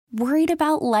Worried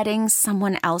about letting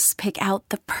someone else pick out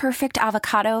the perfect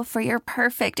avocado for your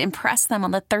perfect impress them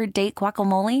on the third date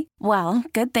guacamole? Well,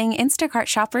 good thing Instacart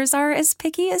shoppers are as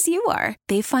picky as you are.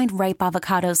 They find ripe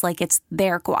avocados like it's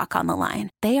their guac on the line.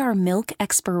 They are milk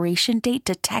expiration date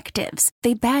detectives.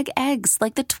 They bag eggs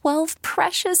like the 12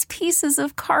 precious pieces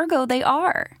of cargo they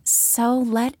are. So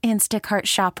let Instacart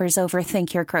shoppers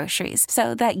overthink your groceries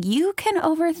so that you can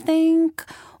overthink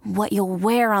what you'll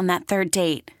wear on that third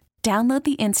date. Download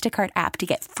the Instacart app to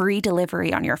get free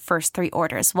delivery on your first 3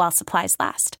 orders while supplies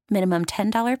last. Minimum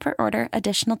 $10 per order.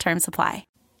 Additional terms apply.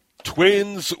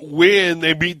 Twins win.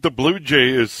 They beat the Blue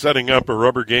Jays, setting up a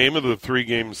rubber game of the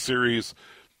 3-game series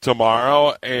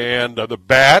tomorrow. And the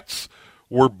bats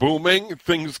were booming.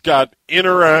 Things got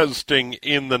interesting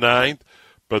in the ninth,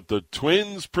 but the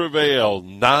Twins prevailed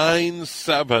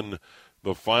 9-7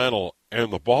 the final.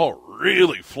 And the ball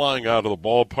really flying out of the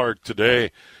ballpark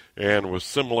today. And with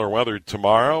similar weather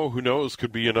tomorrow, who knows,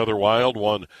 could be another wild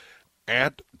one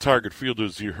at Target Field,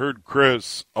 as you heard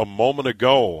Chris a moment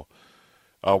ago.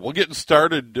 We'll get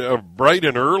started bright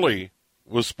and early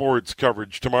with sports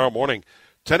coverage tomorrow morning.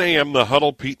 10 a.m. The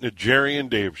Huddle, Pete Najarian,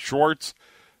 Dave Schwartz.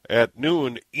 At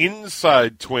noon,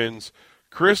 Inside Twins,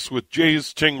 Chris with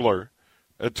Jay's Tingler.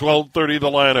 At 12:30, the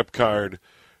lineup card.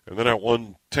 And then at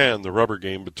 1:10, the rubber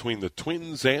game between the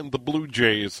Twins and the Blue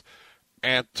Jays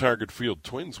at Target Field.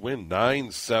 Twins win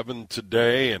 9-7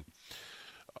 today, and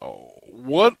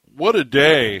what a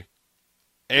day.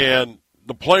 And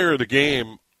the player of the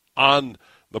game on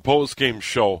the post-game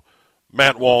show,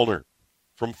 Matt Wallner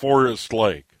from Forest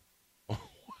Lake.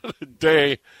 What a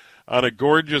day on a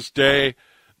gorgeous day.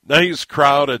 Nice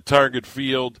crowd at Target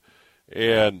Field,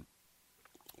 and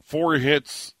 4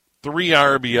 hits, 3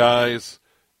 RBIs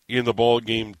in the ball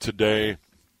game today,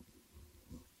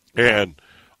 and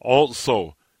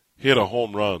also hit a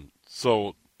home run.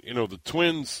 So, the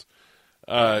Twins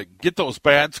get those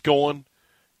bats going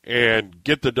and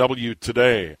get the W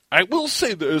today. I will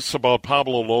say this about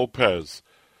Pablo Lopez.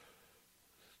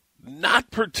 Not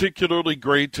particularly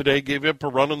great today. Gave up a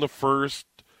run in the first,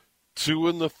 2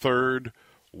 in the third,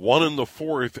 1 in the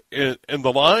fourth. And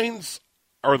the lines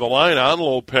are the line on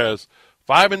Lopez.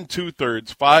 5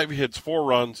 2/3, 5 hits, 4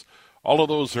 runs. All of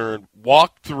those earned.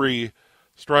 Walked 3.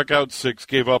 Struck out 6,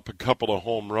 gave up a couple of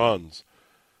home runs.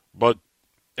 But,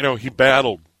 he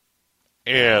battled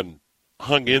and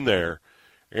hung in there,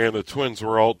 and the Twins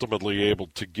were ultimately able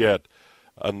to get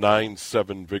a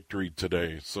 9-7 victory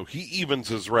today. So he evens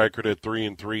his record at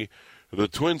 3-3. The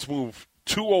Twins move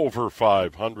 2 over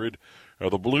 500.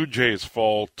 The Blue Jays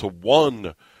fall to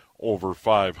 1 over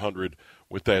 500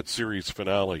 with that series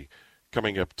finale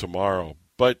coming up tomorrow.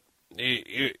 But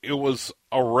it was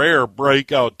a rare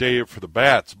breakout day for the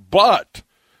bats, but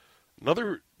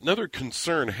another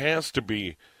concern has to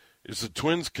be is the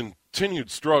Twins' continued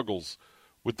struggles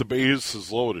with the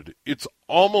bases loaded. It's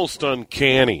almost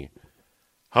uncanny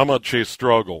how much they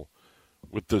struggle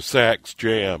with the sacks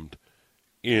jammed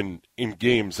in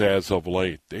games as of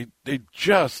late. They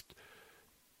just,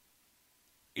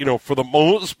 for the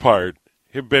most part,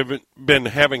 have been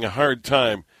having a hard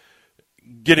time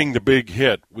getting the big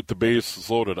hit with the bases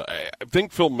loaded. I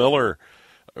think Phil Miller,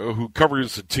 who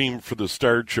covers the team for the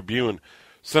Star Tribune,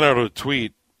 sent out a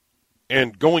tweet,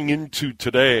 and going into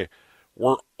today,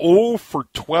 we're 0 for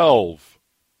 12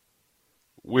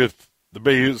 with the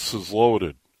bases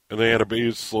loaded. And they had a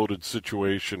base loaded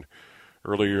situation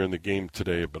earlier in the game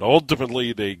today. But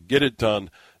ultimately, they get it done.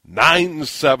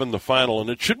 9-7 the final, and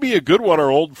it should be a good one.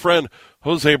 Our old friend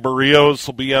Jose Barrios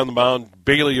will be on the mound.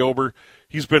 Bailey Ober,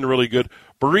 he's been really good.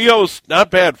 Barrios,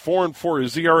 not bad, 4-4.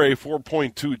 His ERA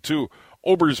 4.22.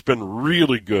 Ober's been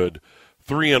really good,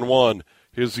 3-1.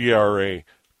 His ERA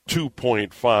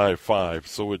 2.55.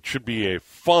 So it should be a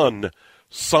fun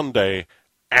Sunday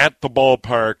at the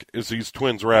ballpark as these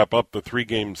Twins wrap up the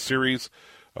 3-game series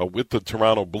with the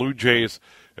Toronto Blue Jays.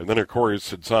 And then, of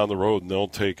course, it's on the road, and they'll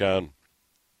take on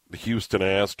the Houston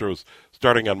Astros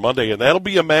starting on Monday. And that'll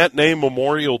be a matinee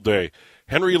Memorial Day.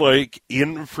 Henry Lake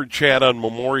in for Chad on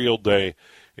Memorial Day,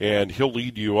 and he'll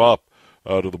lead you up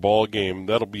to the ball game.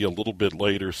 That'll be a little bit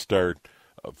later start.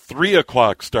 3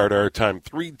 o'clock start our time,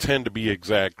 3:10 to be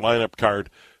exact. Lineup card,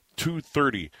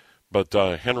 2:30. But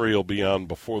Henry will be on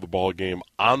before the ball game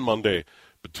on Monday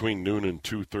between noon and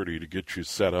 2:30 to get you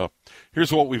set up.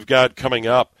 Here's what we've got coming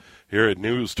up here at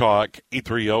News Talk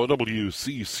 830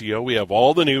 WCCO. We have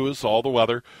all the news, all the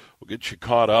weather. We'll get you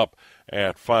caught up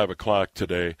at 5 o'clock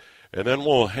today. And then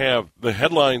we'll have the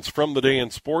headlines from the day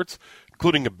in sports,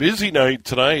 including a busy night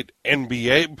tonight,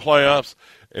 NBA playoffs,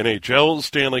 NHL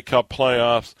Stanley Cup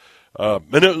playoffs,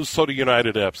 Minnesota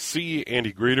United FC,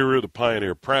 Andy Greder of the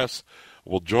Pioneer Press,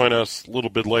 will join us a little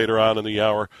bit later on in the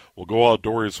hour. We'll go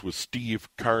outdoors with Steve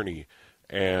Carney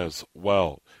as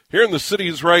well. Here in the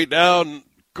cities right now,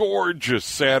 gorgeous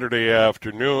Saturday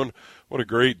afternoon. What a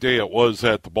great day it was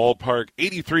at the ballpark.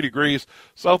 83 degrees,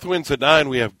 south winds at 9.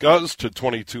 We have gusts to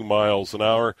 22 miles an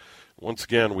hour. Once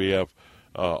again, we have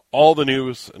all the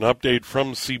news, an update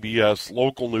from CBS,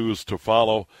 local news to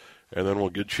follow, and then we'll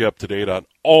get you up to date on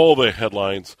all the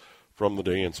headlines from the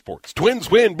day in sports. Twins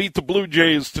beat the Blue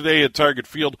Jays today at Target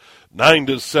Field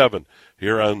 9-7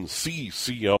 here on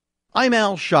CCO. I'm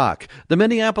Al Schock. The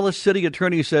Minneapolis city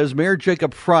attorney says Mayor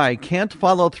Jacob Fry can't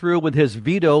follow through with his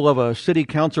veto of a city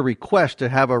council request to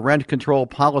have a rent control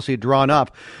policy drawn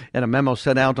up. In a memo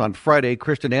sent out on Friday,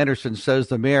 Kristen Anderson says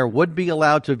the mayor would be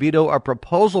allowed to veto a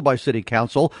proposal by city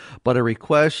council, but a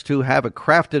request to have it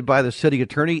crafted by the city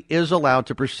attorney is allowed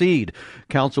to proceed.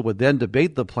 Council would then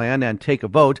debate the plan and take a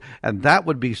vote, and that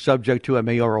would be subject to a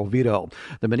mayoral veto.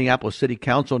 The Minneapolis City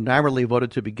Council narrowly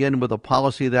voted to begin with a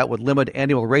policy that would limit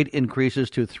annual rate increases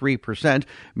to 3%.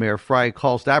 Mayor Fry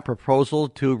calls that proposal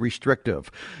too restrictive.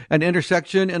 An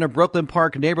intersection in a Brooklyn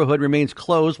Park neighborhood remains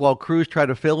closed while crews try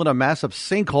to fill in a massive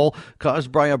sinkhole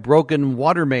caused by a broken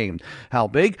water main. How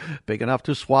big? Big enough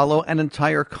to swallow an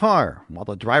entire car, while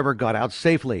the driver got out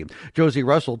safely. Josie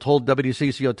Russell told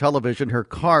WCCO Television her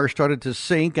car started to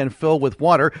sink and fill with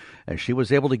water, and she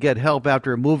was able to get help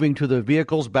after moving to the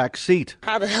vehicle's back seat.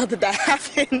 How the hell did that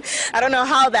happen? I don't know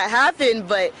how that happened,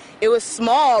 but it was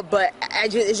small, but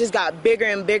it just got bigger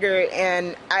and bigger.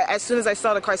 And as soon as I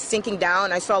saw the car sinking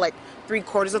down, I saw like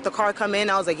 3/4 of the car come in.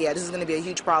 I was like, yeah, this is going to be a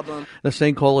huge problem. The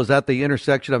sinkhole is at the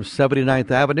intersection of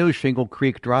 79th Avenue, Shingle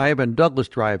Creek Drive, and Douglas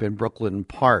Drive in Brooklyn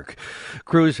Park.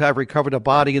 Crews have recovered a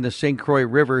body in the St. Croix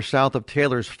River south of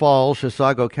Taylor's Falls.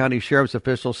 Chisago County Sheriff's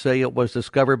officials say it was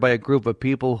discovered by a group of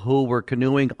people who were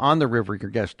canoeing on the river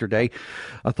yesterday.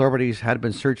 Authorities had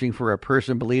been searching for a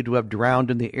person believed to have drowned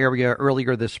in the area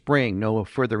earlier this spring. No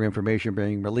further information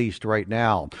being released right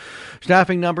now.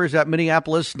 Staffing numbers at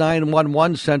Minneapolis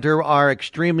 911 Center are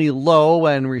extremely low,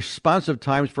 and responsive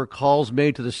times for calls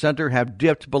made to the center have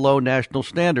dipped below national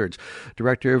standards.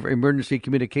 Director of Emergency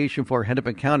Communication for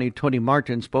Hennepin County, Tony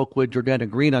Martin, spoke with Jordana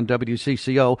Green on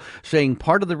WCCO, saying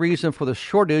part of the reason for the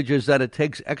shortage is that it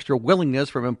takes extra willingness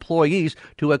from employees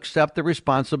to accept the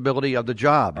responsibility of the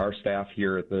job. Our staff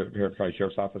here at the Hennepin County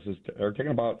Sheriff's Office are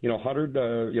taking about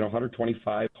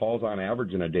 125 calls on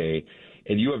average in a day,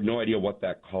 and you have no idea what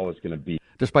that call is going to be.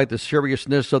 Despite the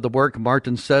seriousness of the work,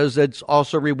 Martin says it's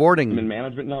also rewarding. I'm in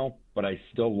management now, but I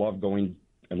still love going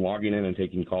and logging in and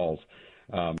taking calls.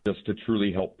 Just to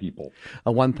truly help people.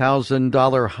 A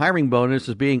 $1,000 hiring bonus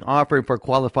is being offered for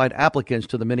qualified applicants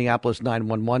to the Minneapolis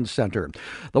 911 Center.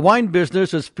 The wine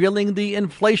business is feeling the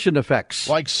inflation effects.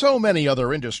 Like so many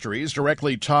other industries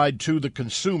directly tied to the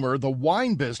consumer, the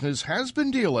wine business has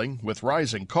been dealing with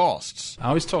rising costs.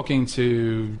 I was talking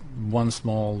to one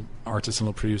small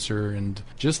artisanal producer, and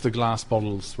just the glass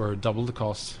bottles were double the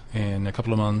cost in a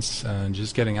couple of months, and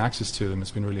just getting access to them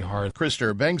has been really hard.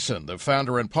 Krister Bengtson, the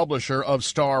founder and publisher of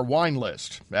Star Wine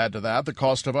List. Add to that the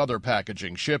cost of other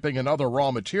packaging, shipping, and other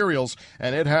raw materials,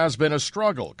 and it has been a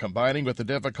struggle, combining with the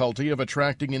difficulty of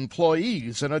attracting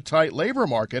employees in a tight labor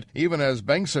market, even as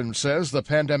Bengtson says the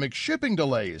pandemic shipping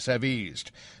delays have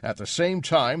eased. At the same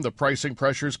time, the pricing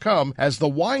pressures come as the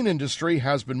wine industry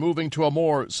has been moving to a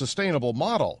more sustainable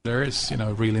model. There is,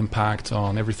 real impact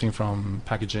on everything from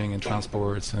packaging and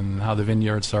transports and how the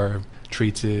vineyards are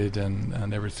treated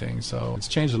and everything. So it's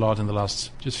changed a lot in the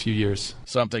last just few years.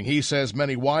 Something he says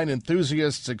many wine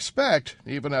enthusiasts expect,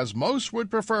 even as most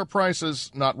would prefer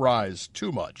prices not rise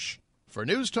too much. For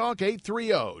News Talk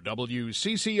 830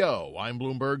 WCCO, I'm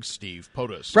Bloomberg's Steve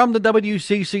Potus. From the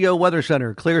WCCO Weather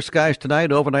Center, clear skies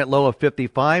tonight, overnight low of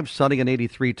 55, sunny and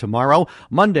 83 tomorrow.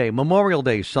 Monday, Memorial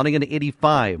Day, sunny and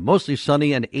 85, mostly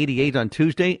sunny and 88 on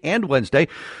Tuesday and Wednesday.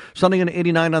 Sunny and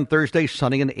 89 on Thursday,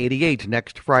 sunny and 88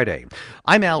 next Friday.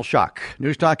 I'm Al Schock,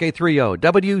 News Talk 830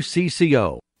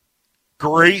 WCCO.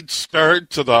 Great start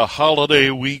to the holiday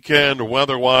weekend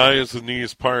weather-wise in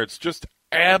these parts. Just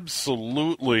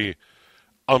absolutely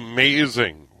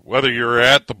amazing. Whether you're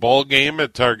at the ball game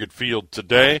at Target Field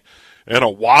today and a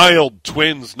wild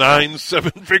Twins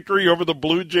 9-7 victory over the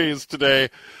Blue Jays today.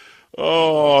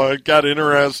 Oh, it got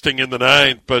interesting in the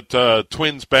ninth, but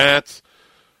Twins bats,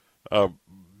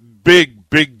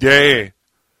 big day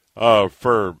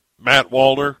for Matt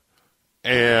Wallner,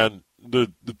 and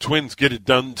the Twins get it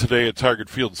done today at Target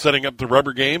Field, setting up the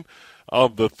rubber game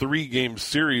of the 3-game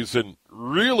series, and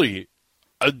really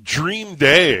a dream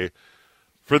day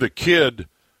for the kid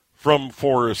from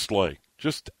Forest Lake.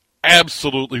 Just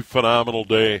absolutely phenomenal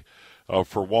day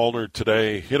for Wallner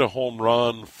today. Hit a home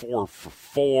run, 4 for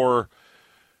 4.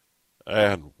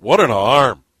 And what an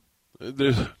arm.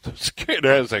 This kid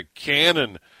has a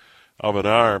cannon of an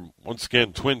arm. Once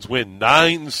again, Twins win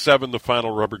 9-7 the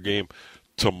final rubber game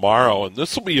tomorrow. And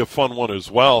this will be a fun one as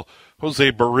well.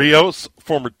 Jose Barrios,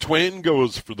 former Twin,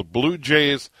 goes for the Blue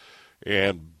Jays.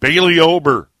 And Bailey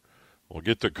Ober will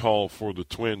get the call for the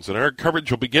Twins. And our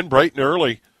coverage will begin bright and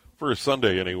early, for a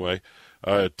Sunday anyway.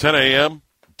 10 a.m.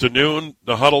 to noon,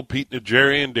 the Huddle, Pete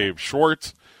Najarian and Dave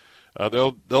Schwartz.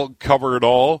 They'll cover it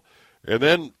all. And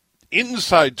then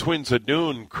inside Twins at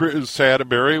noon, Chris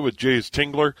Atterbury with Jays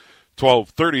Tingler.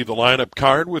 12:30, the lineup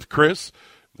card with Chris.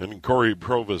 Then Corey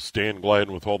Provis, Dan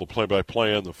Gladden with all the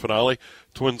play-by-play on the finale.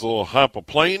 Twins will hop a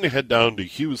plane, head down to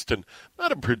Houston.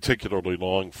 Not a particularly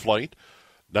long flight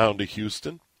down to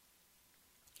Houston.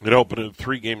 It opened a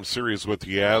 3-game series with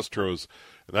the Astros,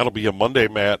 and that'll be a Monday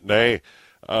matinee.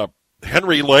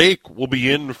 Henry Lake will be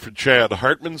in for Chad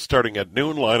Hartman starting at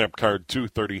noon. Lineup card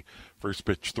 2:30, first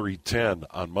pitch 3:10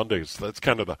 on Mondays. So that's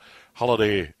kind of the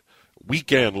holiday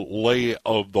weekend lay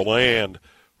of the land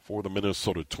for the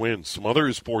Minnesota Twins. Some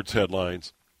other sports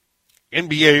headlines.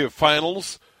 NBA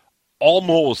Finals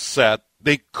almost set.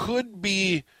 They could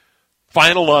be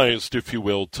finalized, if you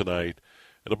will, tonight.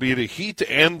 It'll be the Heat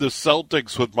and the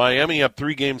Celtics with Miami up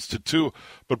 3-2.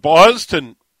 But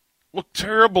Boston looked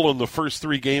terrible in the first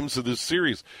 3 games of this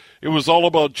series. It was all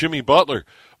about Jimmy Butler.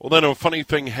 Well, then a funny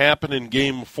thing happened in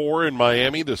Game 4 in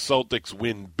Miami. The Celtics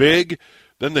win big.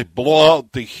 Then they blow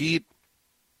out the Heat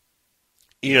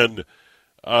in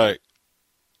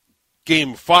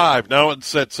Game 5. Now it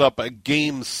sets up a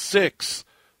Game 6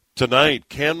 tonight.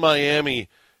 Can Miami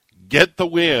get the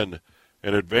win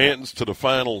and advance to the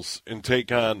finals and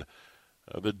take on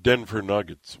the Denver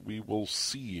Nuggets? We will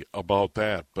see about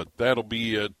that. But that'll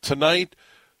be tonight,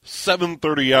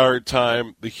 7:30 our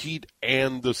time, the Heat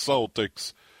and the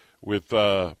Celtics. With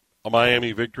a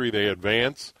Miami victory, they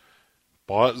advance.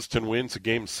 Boston wins a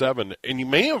Game 7. And you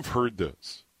may have heard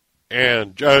this,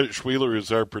 and Josh Wheeler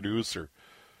is our producer.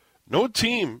 No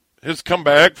team has come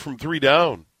back from 3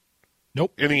 down.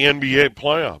 Nope. In the NBA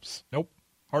playoffs. Nope.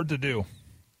 Hard to do.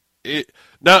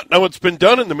 Now it's been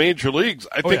done in the major leagues.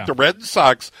 I think the Red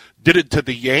Sox did it to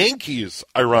the Yankees,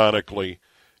 ironically,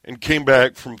 and came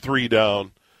back from 3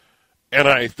 down. And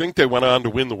I think they went on to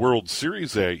win the World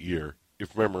Series that year,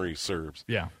 if memory serves.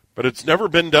 Yeah. But it's never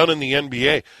been done in the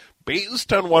NBA.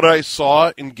 Based on what I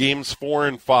saw in Games 4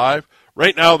 and 5,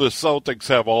 right now the Celtics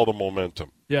have all the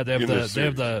momentum. Yeah, they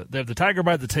have the tiger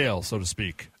by the tail, so to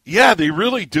speak. Yeah, they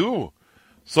really do.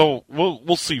 So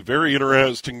we'll see. Very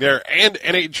interesting there. And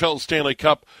NHL Stanley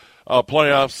Cup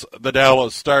playoffs, the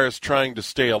Dallas Stars trying to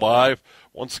stay alive.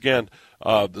 Once again,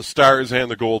 the Stars and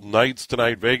the Golden Knights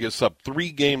tonight. Vegas up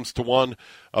 3-1.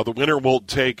 The winner will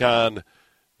take on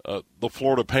the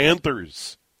Florida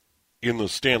Panthers in the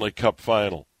Stanley Cup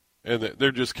final. And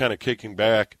they're just kind of kicking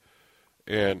back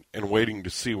and waiting to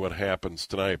see what happens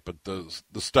tonight. But the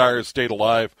Stars stayed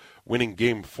alive, winning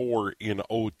Game 4 in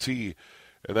OT.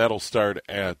 And that'll start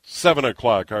at 7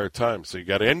 o'clock our time. So you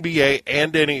got NBA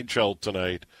and NHL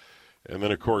tonight. And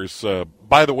then, of course,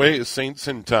 by the way, Saints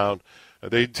in town.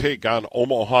 They take on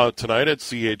Omaha tonight at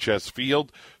CHS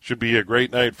Field. Should be a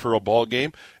great night for a ball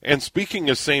game. And speaking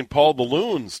of St. Paul, the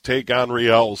Loons take on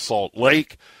Real Salt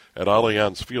Lake at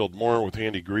Allianz Field. More with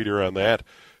Andy Greder on that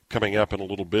coming up in a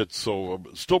little bit. So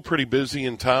still pretty busy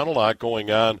in town. A lot going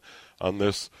on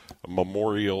this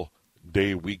Memorial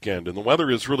Day weekend. And the weather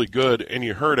is really good. And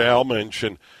you heard Al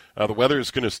mention the weather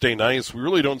is going to stay nice. We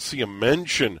really don't see a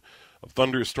mention of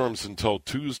thunderstorms until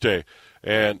Tuesday.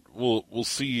 And we'll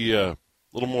see a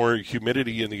little more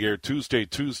humidity in the air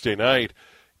Tuesday night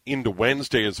into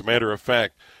Wednesday. As a matter of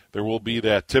fact, there will be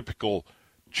that typical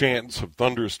chance of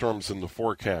thunderstorms in the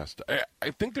forecast. I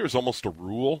think there's almost a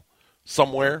rule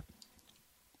somewhere.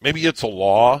 Maybe it's a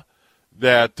law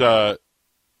that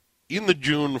in the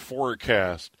June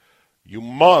forecast, you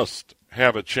must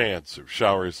have a chance of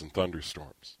showers and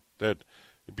thunderstorms. That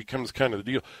it becomes kind of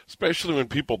the deal, especially when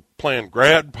people plan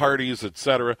grad parties,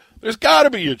 etc. There's got to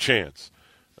be a chance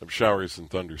of showers and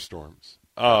thunderstorms.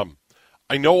 I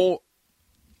know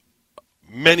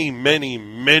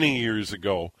many years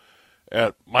ago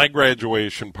at my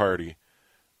graduation party,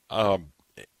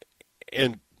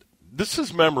 and this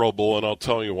is memorable, and I'll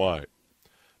tell you why.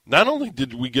 Not only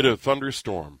did we get a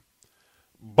thunderstorm,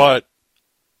 but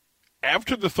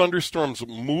after the thunderstorms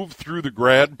moved through the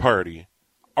grad party,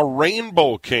 a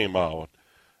rainbow came out,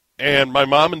 and my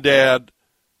mom and dad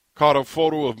caught a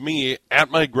photo of me at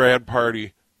my grad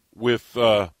party with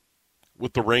the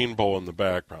rainbow in the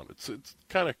background. It's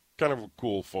kind of a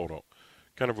cool photo,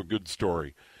 kind of a good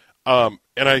story. And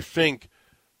I think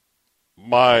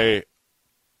my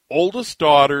oldest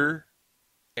daughter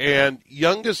and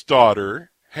youngest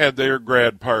daughter had their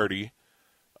grad party,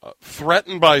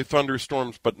 threatened by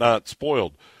thunderstorms but not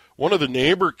spoiled. One of the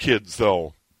neighbor kids,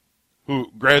 though,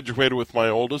 who graduated with my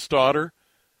oldest daughter,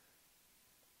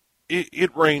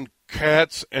 it rained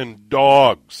cats and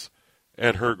dogs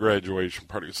at her graduation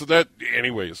party. So that,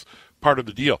 anyways, part of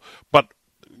the deal. But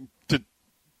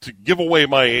to give away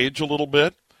my age a little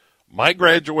bit, my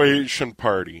graduation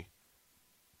party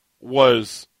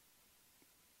was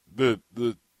the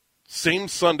same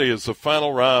Sunday as the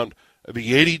final round of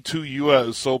the 82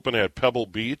 U.S. Open at Pebble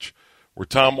Beach, where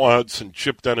Tom Watson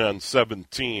chipped in on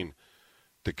 17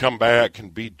 to come back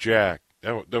and beat Jack.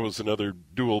 That was another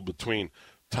duel between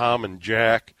Tom and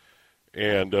Jack,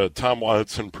 and Tom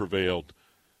Watson prevailed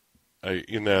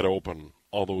in that Open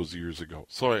all those years ago.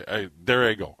 So there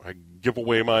I go. I give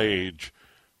away my age,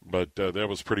 but that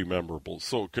was pretty memorable.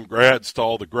 So congrats to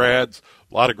all the grads.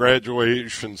 A lot of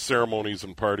graduation ceremonies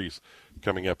and parties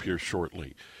coming up here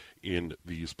shortly in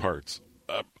these parts.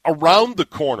 Around the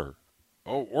corner,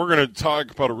 we're going to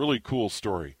talk about a really cool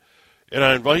story, and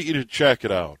I invite you to check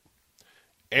it out.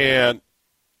 And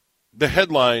the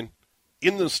headline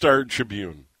in the Star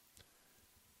Tribune,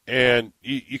 and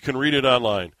you can read it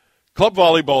online: Club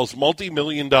volleyball's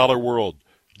multi-million-dollar world,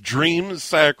 dreams,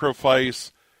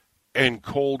 sacrifice, and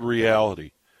cold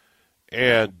reality.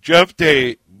 And Jeff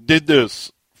Day did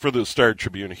this for the Star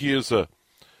Tribune. He is a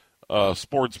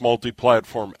sports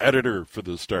multi-platform editor for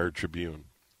the Star Tribune.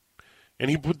 And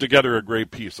he put together a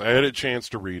great piece. I had a chance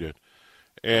to read it,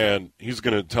 and he's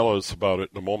going to tell us about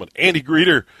it in a moment. Andy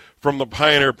Greder from the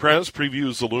Pioneer Press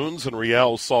previews the Loons in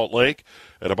Real Salt Lake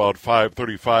at about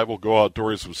 5:35. We'll go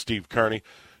outdoors with Steve Carney.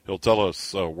 He'll tell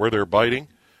us where they're biting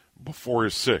before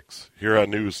 6 here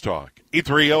on News Talk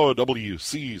 830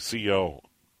 WCCO.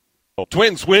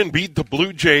 Twins win, beat the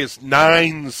Blue Jays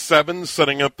 9-7,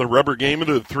 setting up the rubber game of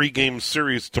the 3-game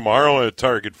series tomorrow at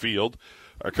Target Field.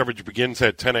 Our coverage begins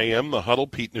at 10 a.m. The Huddle,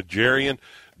 Pete Najarian,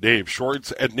 Dave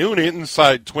Schwartz. At noon,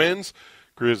 Inside Twins,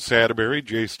 Chris Atterbury,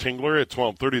 Jace Tingler. At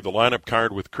 12:30, the lineup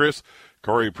card with Chris,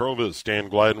 Corey Provis, Stan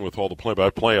Glyden with all the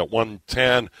play-by-play at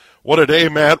 1:10. What a day,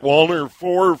 Matt Wallner,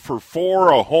 4 for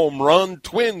 4, a home run.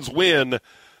 Twins win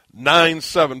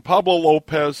 9-7. Pablo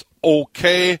Lopez,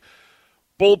 okay.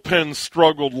 Bullpen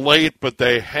struggled late, but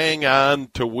they hang on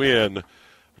to win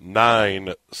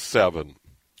 9-7.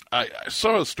 I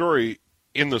saw a story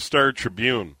in the Star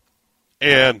Tribune,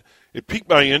 and it piqued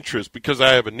my interest because I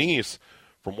have a niece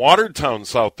from Watertown,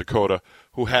 South Dakota,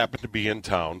 who happened to be in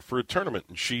town for a tournament,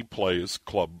 and she plays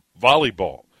club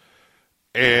volleyball.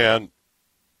 And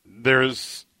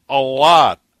there's a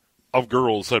lot of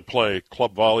girls that play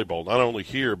club volleyball, not only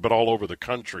here, but all over the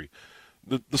country.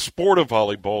 The sport of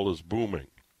volleyball is booming.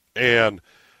 And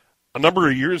a number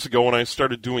of years ago, when I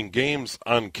started doing games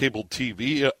on cable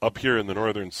TV up here in the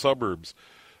northern suburbs,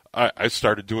 I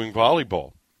started doing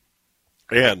volleyball.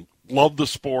 And love the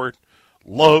sport,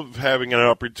 love having an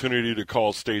opportunity to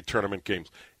call state tournament games.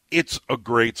 It's a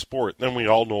great sport. Then we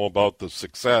all know about the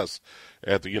success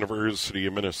at the University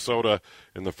of Minnesota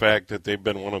and the fact that they've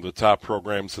been one of the top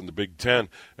programs in the Big Ten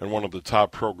and one of the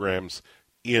top programs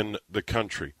in the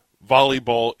country.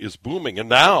 Volleyball is booming, and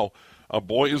now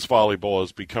boys volleyball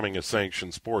is becoming a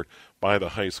sanctioned sport by the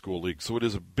high school league, so it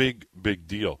is a big, big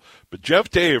deal. But Jeff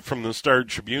Day from the Star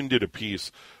Tribune did a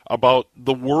piece about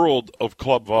the world of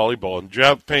club volleyball. And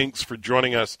Jeff, thanks for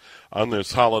joining us on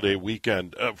this holiday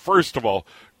weekend. First of all,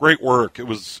 great work. It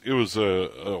was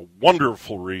a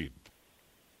wonderful read.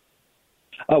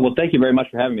 Oh, well, thank you very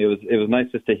much for having me. It was nice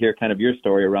just to hear kind of your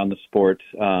story around the sport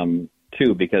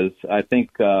too, because I think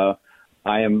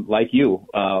I am like you.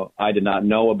 I did not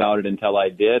know about it until I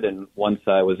did, and once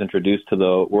I was introduced to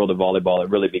the world of volleyball, it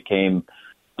really became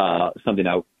something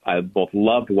I both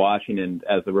loved watching, and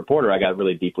as a reporter, I got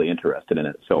really deeply interested in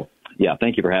it. So, yeah,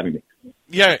 thank you for having me.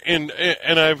 Yeah, and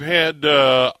I've had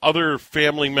other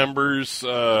family members,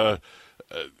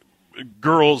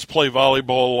 girls play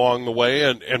volleyball along the way,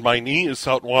 and my niece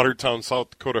out in Watertown, South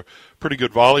Dakota, pretty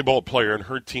good volleyball player, and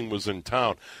her team was in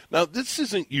town. Now, this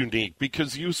isn't unique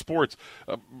because youth sports,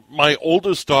 my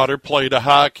oldest daughter played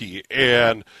hockey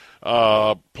and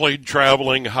played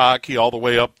traveling hockey all the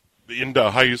way up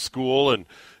into high school, and,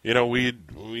 you know, we'd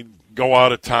go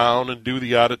out of town and do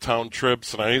the out-of-town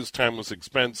trips, and his time was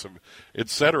expensive,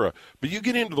 etc. But you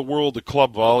get into the world of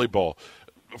club volleyball,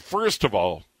 first of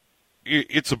all,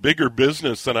 it's a bigger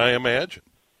business than I imagined.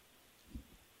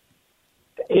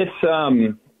 It's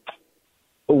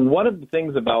one of the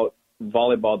things about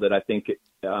volleyball that I think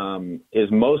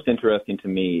is most interesting to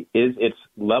me is its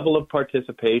level of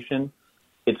participation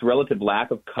its relative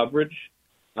lack of coverage,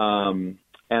 and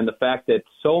the fact that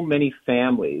so many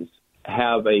families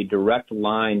have a direct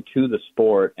line to the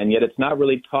sport, and yet it's not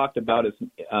really talked about as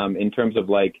in terms of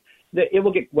like it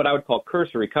will get what I would call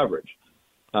cursory coverage.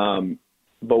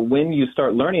 But when you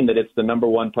start learning that it's the number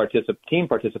one team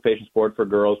participation sport for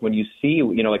girls, when you see,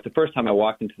 like the first time I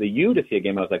walked into the U to see a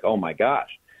game, I was like, oh my gosh.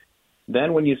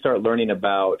 Then when you start learning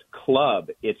about club,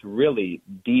 it's really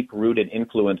deep-rooted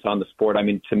influence on the sport. I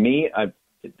mean, to me,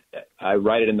 I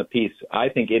write it in the piece, I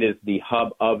think it is the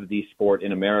hub of the sport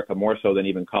in America, more so than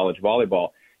even college volleyball.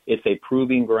 It's a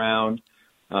proving ground.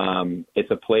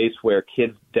 It's a place where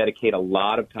kids dedicate a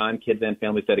lot of time, kids and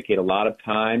families dedicate a lot of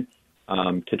time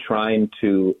to trying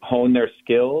to hone their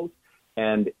skills.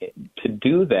 And to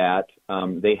do that,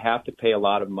 they have to pay a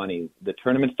lot of money. The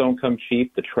tournaments don't come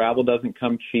cheap. The travel doesn't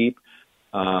come cheap.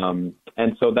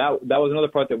 And so that was another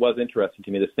part that was interesting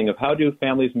to me, this thing of how do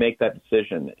families make that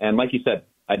decision? And like you said,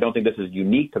 I don't think this is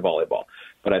unique to volleyball,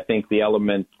 but I think the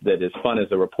element that is fun as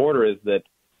a reporter is that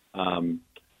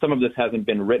some of this hasn't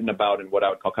been written about in what I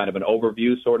would call kind of an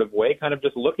overview sort of way, kind of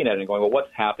just looking at it and going, well,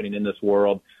 what's happening in this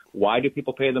world? Why do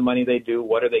people pay the money they do?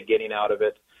 What are they getting out of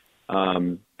it?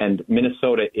 And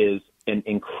Minnesota is an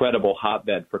incredible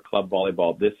hotbed for club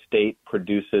volleyball. This state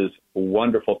produces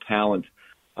wonderful talent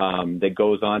that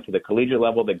goes on to the collegiate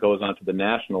level, that goes on to the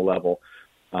national level.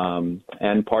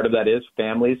 And part of that is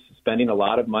families spending a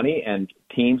lot of money and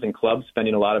teams and clubs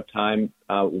spending a lot of time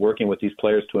working with these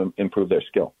players to improve their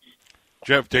skill.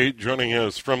 Jeff Tate joining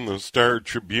us from the Star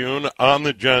Tribune on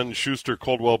the John Schuster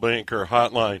Coldwell Banker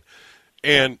Hotline.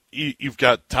 And you've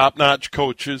got top-notch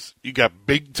coaches, you got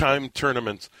big-time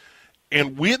tournaments,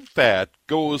 and with that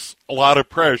goes a lot of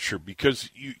pressure because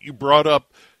you brought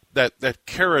up that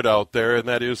carrot out there, and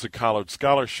that is a college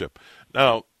scholarship.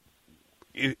 Now,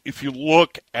 if you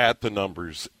look at the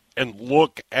numbers and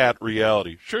look at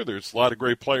reality, sure, there's a lot of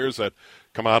great players that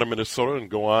come out of Minnesota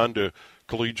and go on to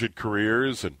collegiate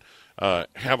careers and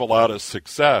have a lot of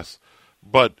success,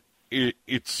 but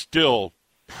it's still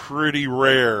pretty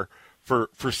rare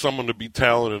for someone to be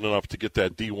talented enough to get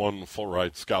that D1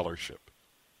 full-ride scholarship.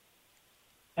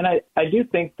 And I do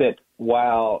think that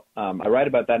while I write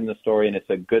about that in the story and it's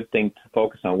a good thing to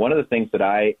focus on, one of the things that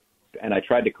I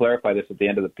tried to clarify this at the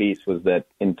end of the piece was that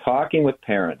in talking with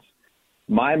parents,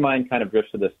 my mind kind of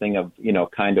drifts to this thing of,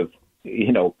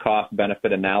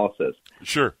 cost-benefit analysis.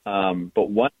 Sure. But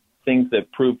one of the things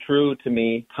that proved true to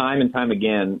me time and time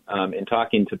again in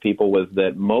talking to people was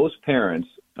that most parents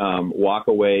walk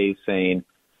away saying,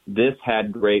 this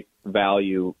had great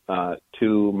value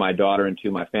to my daughter and to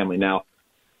my family. Now,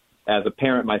 as a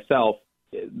parent myself,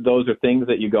 those are things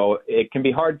that you go, it can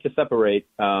be hard to separate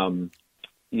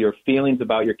your feelings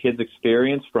about your kid's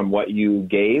experience from what you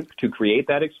gave to create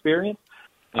that experience.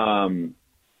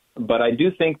 But I do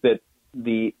think that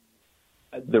the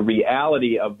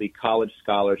reality of the college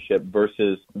scholarship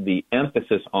versus the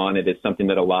emphasis on it is something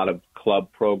that a lot of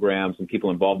club programs and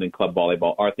people involved in club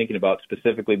volleyball are thinking about,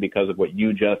 specifically because of what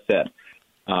you just said.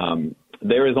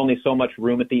 There is only so much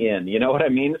room at the end. You know what I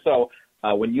mean? So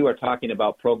when you are talking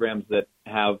about programs that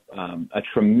have a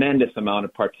tremendous amount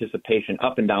of participation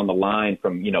up and down the line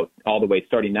from, all the way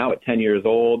starting now at 10 years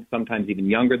old, sometimes even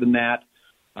younger than that,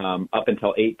 up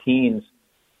until 18s,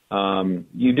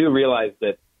 you do realize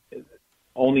that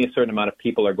only a certain amount of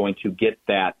people are going to get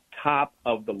that top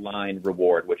of the line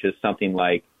reward, which is something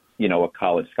like, a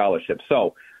college scholarship.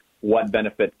 So what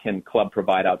benefit can club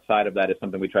provide outside of that is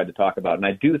something we tried to talk about. And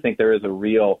I do think there is a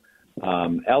real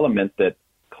element that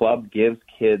club gives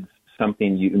kids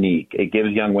something unique. It gives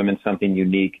young women something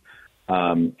unique.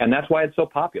 And that's why it's so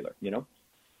popular,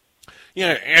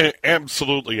 Yeah,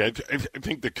 absolutely. I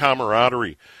think the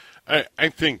camaraderie, I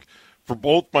think for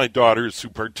both my daughters who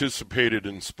participated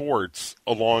in sports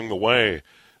along the way,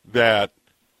 that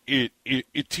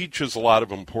it teaches a lot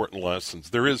of important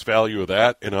lessons. There is value of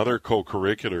that in other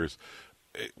co-curriculars.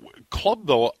 Club,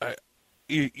 though,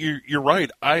 you're right.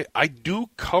 I do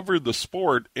cover the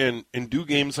sport and do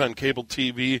games on cable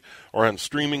TV or on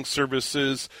streaming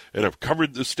services, and I've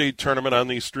covered the state tournament on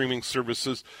these streaming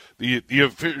services, the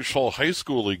official high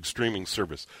school league streaming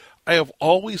service. I have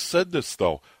always said this,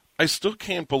 though. I still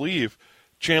can't believe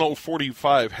Channel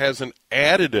 45 hasn't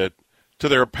added it to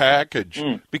their package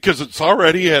because it's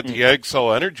already at the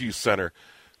Excel Energy Center.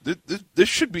 This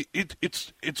should be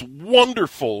it's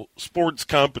wonderful sports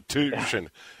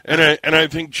competition, and I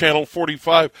think Channel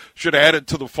 45 should add it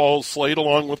to the fall slate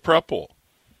along with Prep Bowl.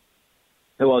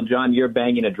 Well, John, you're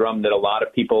banging a drum that a lot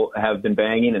of people have been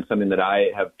banging, and something that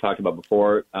I have talked about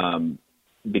before.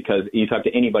 Because you talk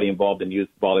to anybody involved in youth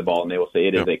volleyball, and they will say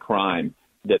it is a crime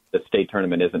that the state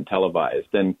tournament isn't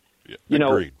televised. And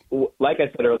Agreed. Like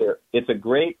I said earlier, this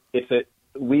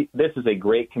is a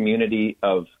great community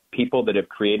of people that have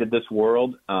created this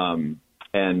world.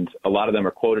 And a lot of them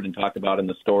are quoted and talked about in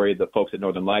the story, the folks at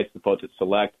Northern Lights, the folks at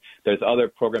Select. There's other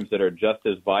programs that are just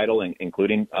as vital,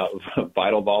 including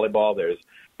Vital Volleyball. There's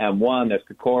M1, there's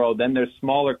Kokoro. Then there's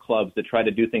smaller clubs that try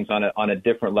to do things on a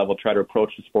different level, try to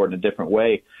approach the sport in a different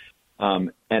way.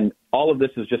 And all of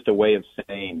this is just a way of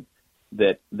saying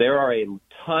that there are a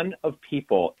ton of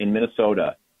people in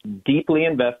Minnesota deeply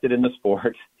invested in the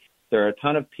sport. There are a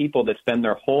ton of people that spend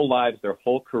their whole lives, their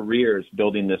whole careers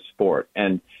building this sport.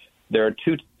 And there are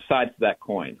two sides to that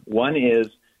coin. One is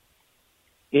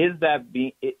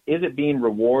it being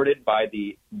rewarded by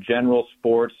the general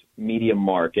sports media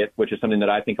market, which is something that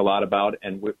I think a lot about,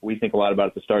 and we think a lot about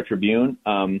at the Star Tribune.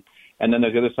 And then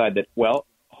there's the other side that, well,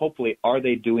 hopefully, are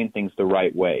they doing things the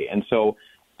right way? And so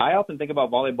I often think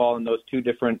about volleyball in those two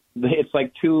different – it's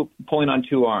like pulling on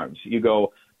two arms. You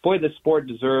go, boy, this sport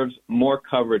deserves more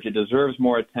coverage. It deserves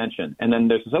more attention. And then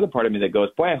there's this other part of me that goes,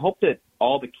 boy, I hope that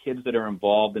all the kids that are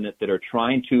involved in it, that are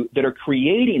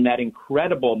creating that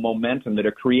incredible momentum, that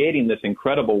are creating this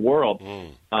incredible world,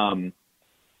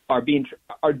 are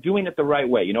doing it the right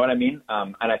way. You know what I mean?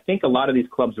 And I think a lot of these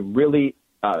clubs really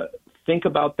think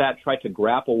about that, try to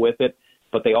grapple with it,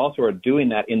 but they also are doing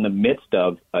that in the midst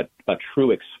of a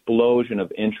true explosion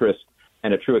of interest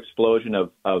and a true explosion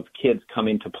of kids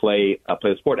coming to play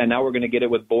the sport. And now we're going to get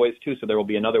it with boys, too, so there will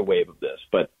be another wave of this.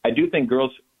 But I do think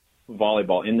girls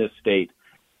volleyball in this state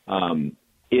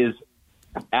is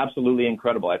absolutely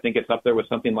incredible. I think it's up there with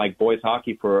something like boys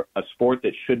hockey for a sport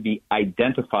that should be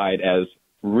identified as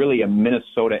really a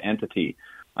Minnesota entity.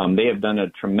 They have done a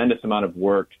tremendous amount of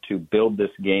work to build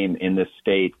this game in this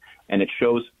state, and it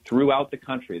shows throughout the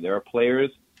country. There are players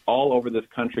all over this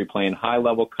country playing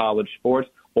high-level college sports,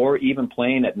 or even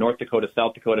playing at North Dakota,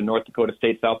 South Dakota, North Dakota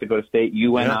State, South Dakota State,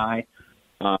 UNI.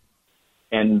 Yeah.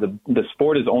 And the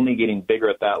sport is only getting bigger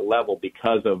at that level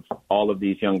because of all of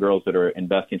these young girls that are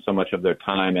investing so much of their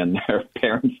time and their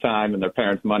parents' time and their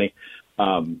parents' money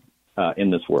in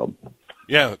this world.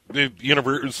 Yeah, the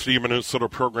University of Minnesota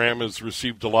program has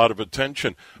received a lot of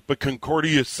attention, but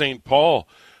Concordia St. Paul,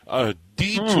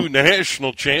 D2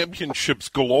 national championships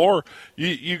galore.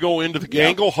 You go into the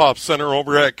Gangelhoff Center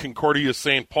over at Concordia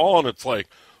St. Paul, and it's like,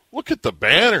 look at the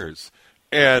banners.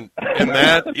 And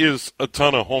that is a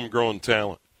ton of homegrown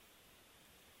talent.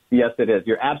 Yes, it is.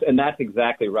 And that's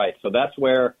exactly right. So that's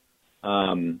where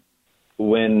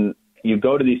when you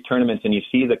go to these tournaments and you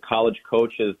see the college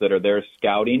coaches that are there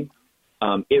scouting,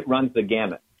 it runs the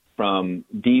gamut from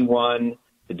D1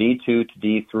 to D2 to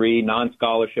D3,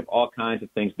 non-scholarship, all kinds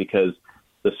of things, because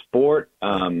the sport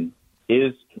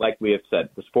is, like we have said,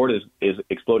 the sport is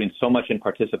exploding so much in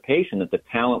participation that the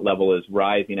talent level is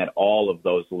rising at all of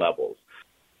those levels.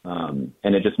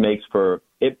 And it just makes for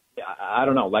it. I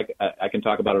don't know, like I can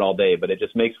talk about it all day, but it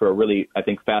just makes for a really, I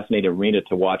think, fascinating arena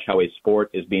to watch how a sport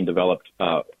is being developed,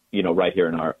 right here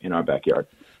in our backyard.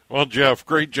 Well, Jeff,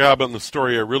 great job on the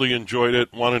story. I really enjoyed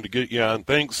it. Wanted to get you on.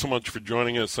 Thanks so much for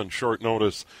joining us on short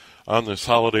notice on this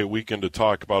holiday weekend to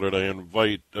talk about it. I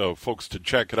invite folks to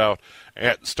check it out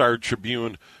at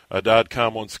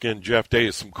StarTribune.com. Once again, Jeff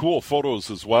Day, some cool photos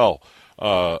as well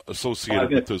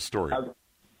associated with this story.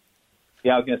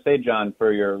 Yeah, I was going to say, John,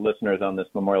 for your listeners on this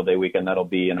Memorial Day weekend, that'll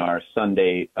be in our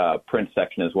Sunday print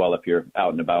section as well if you're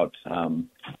out and about on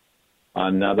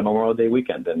the Memorial Day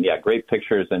weekend. And, yeah, great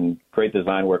pictures and great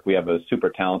design work. We have a super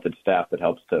talented staff that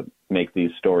helps to make these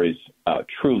stories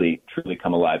truly, truly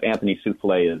come alive. Anthony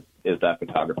Souffle is that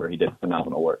photographer. He did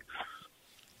phenomenal work.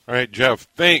 All right, Jeff,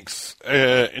 thanks.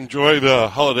 Enjoy the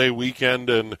holiday weekend,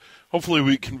 and hopefully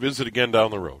we can visit again down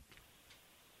the road.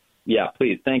 Yeah,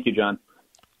 please. Thank you, John.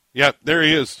 Yeah, there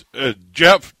he is,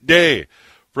 Jeff Day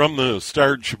from the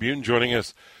Star Tribune joining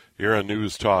us here on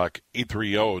News Talk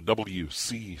 830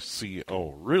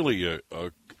 WCCO. Really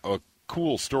a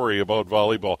cool story about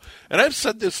volleyball. And I've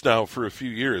said this now for a few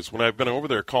years when I've been over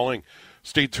there calling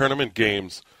state tournament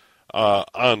games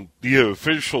on the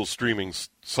official streaming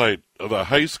site of the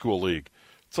high school league.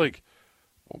 It's like,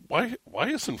 why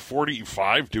isn't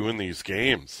 45 doing these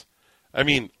games? I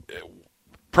mean,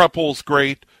 Prepple's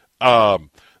great.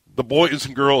 The boys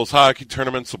and girls hockey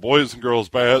tournaments, the boys and girls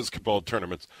basketball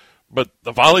tournaments, but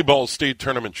the volleyball state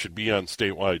tournament should be on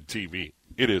statewide TV.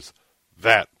 It is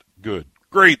that good.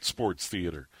 Great sports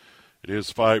theater. It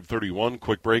is 5:31.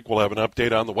 Quick break. We'll have an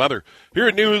update on the weather here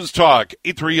at News Talk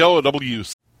 830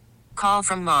 WC. Call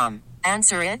from mom.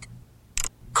 Answer it.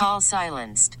 Call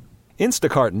silenced.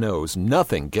 Instacart knows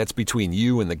nothing gets between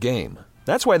you and the game.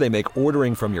 That's why they make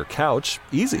ordering from your couch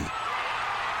easy.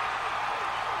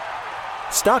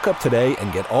 Stock up today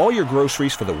and get all your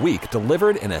groceries for the week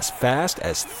delivered in as fast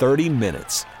as 30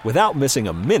 minutes without missing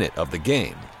a minute of the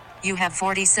game. You have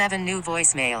 47 new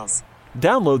voicemails.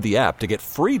 Download the app to get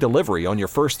free delivery on your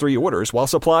first 3 orders while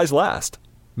supplies last.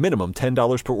 Minimum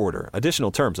 $10 per order.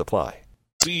 Additional terms apply.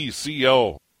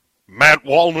 CCO. Matt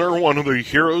Wallner, one of the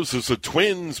heroes, as the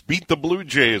Twins beat the Blue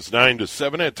Jays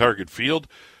 9-7 at Target Field.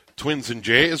 Twins and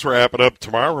Jays wrap it up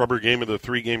tomorrow. Rubber game of the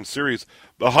 3-game series.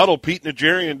 The Huddle, Pete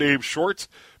Najarian and Dave Schwartz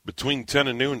between 10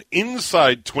 and noon.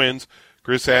 Inside Twins,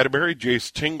 Chris Atterbury,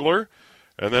 Jace Tingler.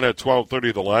 And then at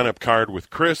 12:30, the lineup card with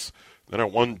Chris. Then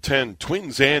at 1:10,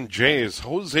 Twins and Jays,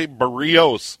 Jose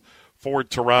Barrios for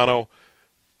Toronto.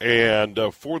 And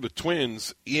for the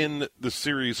Twins in the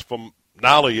series from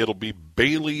finale, it'll be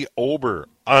Bailey Ober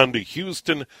on to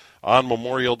Houston on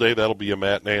Memorial Day. That'll be a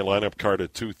matinee lineup card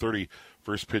at 2:30.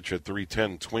 First pitch at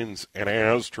 3:10. Twins and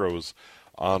Astros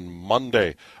on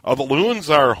Monday. The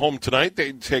Loons are home tonight.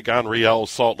 They take on Real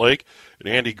Salt Lake. And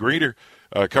Andy Greder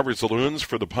covers the Loons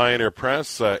for the Pioneer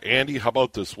Press. Andy, how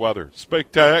about this weather?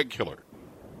 Spectacular.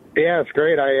 Yeah, it's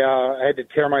great. I had to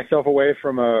tear myself away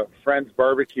from a friend's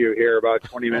barbecue here about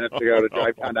 20 minutes ago to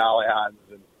drive down to Allianz,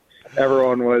 and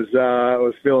everyone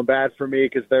was feeling bad for me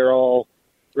because they're all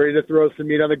ready to throw some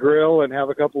meat on the grill and have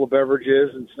a couple of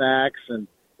beverages and snacks, and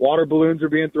water balloons are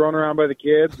being thrown around by the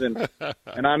kids, and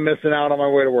I'm missing out on my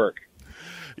way to work.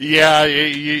 Yeah,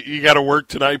 you got to work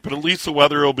tonight, but at least the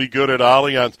weather will be good at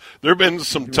Allianz. There have been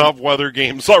some tough weather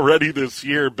games already this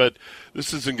year, but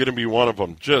this isn't going to be one of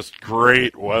them. Just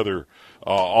great weather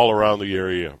all around the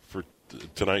area for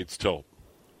tonight's tilt.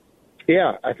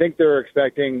 Yeah, I think they're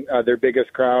expecting their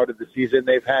biggest crowd of the season.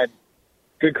 They've had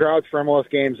good crowds for MLS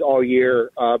games all year,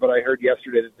 but I heard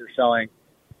yesterday that they're selling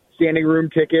standing room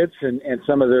tickets, and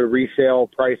some of the resale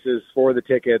prices for the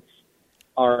tickets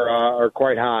are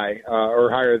quite high, or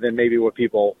higher than maybe what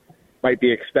people might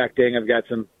be expecting. I've got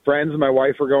some friends. My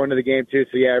wife are going to the game too,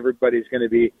 so yeah, everybody's going to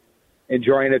be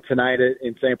enjoying it tonight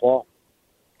in St. Paul.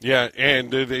 Yeah,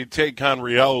 and they take on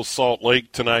Real Salt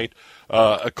Lake tonight,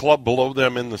 a club below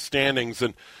them in the standings.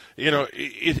 And, you know,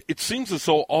 it seems as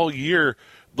though all year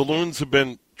the Loons have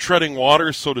been treading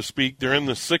water, so to speak. They're in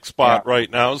the 6th spot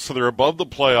right now, so they're above the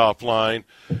playoff line.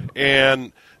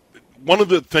 And one of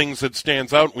the things that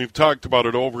stands out, and we've talked about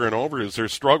it over and over, is their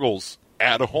struggles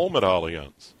at home at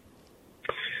Allianz.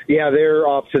 Yeah, they're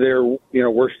off to their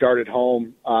worst start at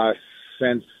home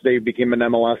since they became an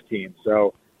MLS team.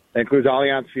 So that includes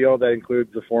Allianz Field. That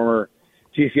includes the former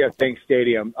TCF Bank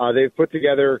Stadium. They've put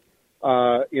together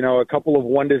a couple of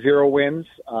 1-0 wins.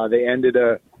 They ended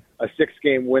a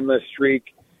 6-game winless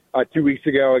streak 2 weeks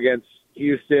ago against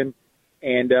Houston,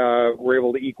 and were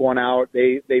able to eke one out.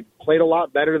 They played a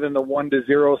lot better than the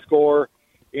 1-0 score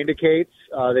indicates.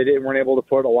 They weren't able to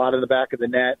put a lot in the back of the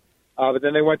net, but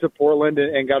then they went to Portland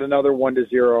and got another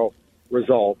 1-0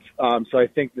 result. So I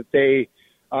think that they,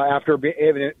 after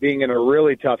being in a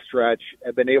really tough stretch,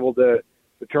 have been able to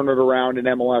turn it around in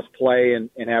MLS play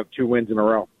and have 2 wins in a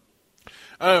row.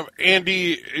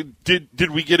 Andy, did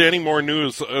we get any more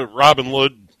news? Robin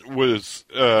Lod was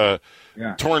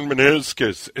torn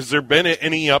meniscus. Has there been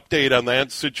any update on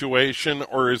that situation,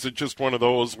 or is it just one of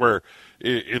those where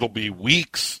it'll be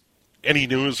weeks? Any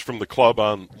news from the club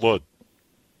on Lod?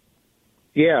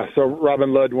 Yeah, so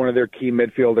Robin Lod, one of their key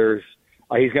midfielders,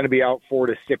 he's going to be out 4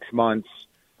 to 6 months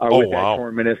with that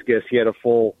torn meniscus. He had a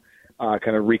full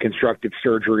kind of reconstructive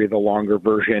surgery, the longer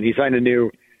version. He signed a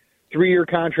new 3-year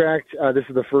contract. This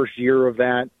is the first year of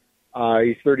that.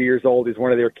 He's 30 years old. He's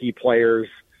one of their key players.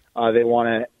 They want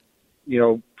to,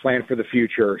 plan for the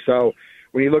future. So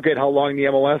when you look at how long the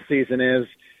MLS season is,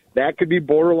 that could be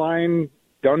borderline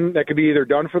done. That could be either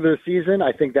done for the season.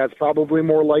 I think that's probably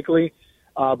more likely.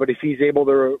 But if he's able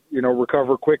to,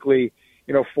 recover quickly,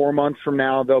 4 months from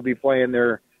now, they'll be playing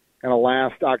their kind of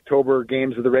last October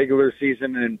games of the regular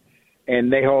season,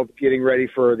 and they hope getting ready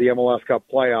for the MLS Cup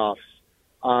playoffs.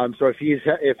 So if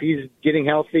he's getting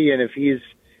healthy and if he's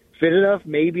fit enough,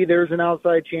 maybe there's an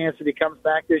outside chance that he comes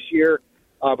back this year,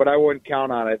 but I wouldn't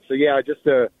count on it. So, yeah, just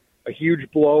a huge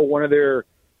blow. One of their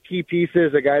key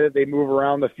pieces, a guy that they move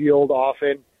around the field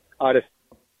often to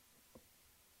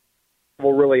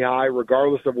really high,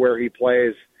 regardless of where he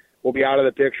plays, will be out of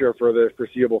the picture for the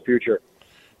foreseeable future.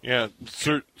 Yeah,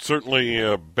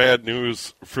 certainly bad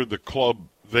news for the club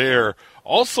there.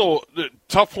 Also, the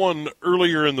tough one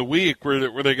earlier in the week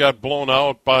where they got blown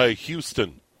out by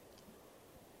Houston.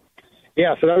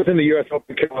 Yeah, so that was in the U.S.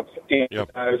 Open Cup, and it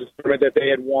was a tournament that they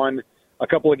had won a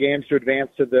couple of games to advance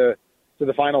to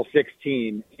the final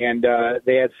 16, and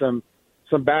they had some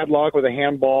bad luck with a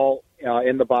handball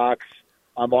in the box.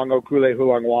 Bongo Kule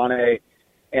Hulangwane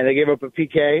and they gave up a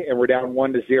PK and were down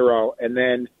 1-0. And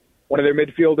then one of their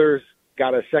midfielders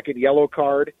got a second yellow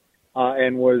card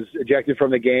and was ejected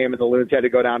from the game, and the Loons had to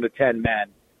go down to 10 men.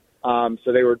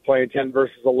 So they were playing 10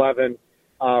 versus 11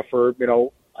 for,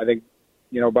 I think,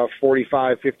 about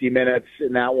 45, 50 minutes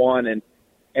in that one. And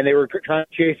they were trying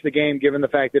to chase the game, given the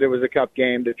fact that it was a cup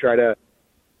game, to try to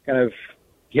kind of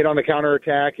get on the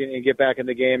counterattack and get back in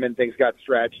the game, and things got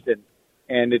stretched,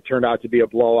 and it turned out to be a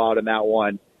blowout in that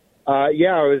one.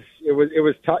 It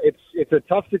was tough. It's a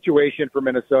tough situation for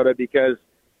Minnesota because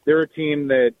they're a team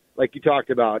that, like you talked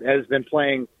about, has been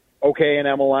playing okay in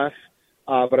MLS,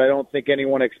 but I don't think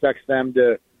anyone expects them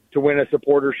to win a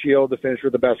Supporter Shield, to finish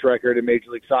with the best record in Major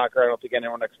League Soccer. I don't think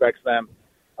anyone expects them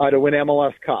to win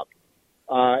MLS Cup.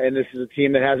 And this is a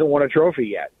team that hasn't won a trophy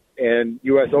yet. And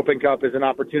U.S. Open Cup is an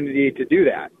opportunity to do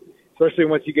that, especially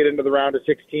once you get into the round of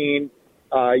 16.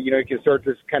 You can start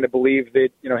to kind of believe that,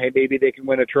 hey, maybe they can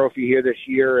win a trophy here this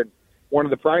year. And one of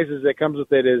the prizes that comes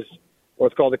with it is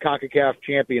what's called the CONCACAF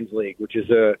Champions League, which is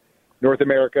a North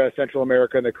America, Central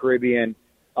America, and the Caribbean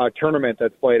tournament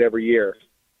that's played every year.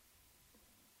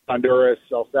 Honduras,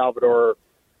 El Salvador,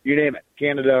 you name it,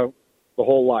 Canada, the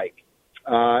whole like.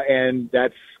 And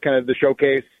that's kind of the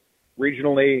showcase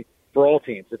regionally for all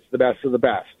teams. It's the best of the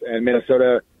best. And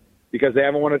Minnesota, because they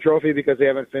haven't won a trophy, because they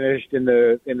haven't finished in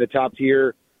the top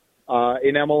tier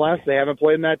in MLS, they haven't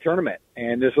played in that tournament.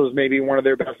 And this was maybe one of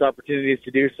their best opportunities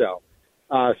to do so.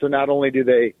 So not only do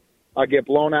they get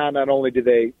blown out, not only do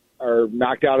they are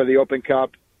knocked out of the Open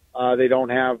Cup, they don't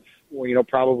have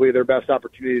probably their best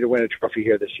opportunity to win a trophy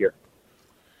here this year.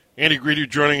 Andy Greder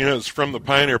joining us from the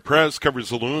Pioneer Press, covers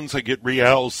the Loons. I get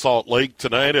Real Salt Lake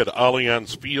tonight at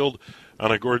Allianz Field on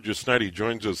a gorgeous night. He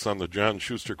joins us on the John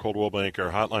Schuster Coldwell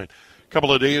Banker Hotline. A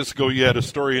couple of days ago, you had a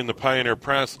story in the Pioneer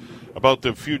Press about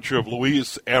the future of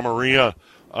Luis Amarilla.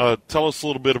 Tell us a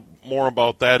little bit more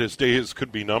about that. His days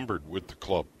could be numbered with the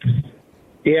club.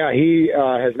 Yeah, he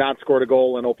has not scored a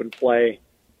goal in open play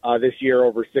this year,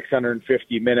 over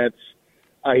 650 minutes.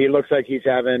 He looks like he's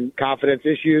having confidence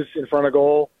issues in front of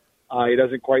goal. He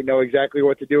doesn't quite know exactly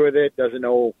what to do with it, doesn't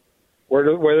know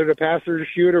whether to pass or to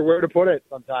shoot or where to put it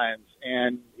sometimes,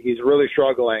 and he's really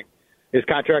struggling. His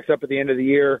contract's up at the end of the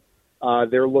year.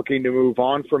 They're looking to move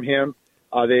on from him.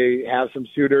 They have some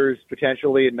suitors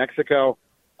potentially in Mexico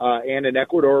and in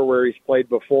Ecuador where he's played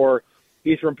before.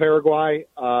 He's from Paraguay.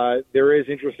 There is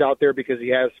interest out there because he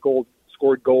has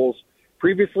scored goals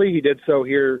previously. He did so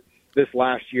here this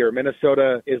last year.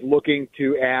 Minnesota is looking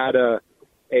to add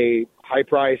a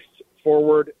high-priced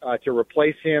forward to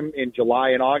replace him in July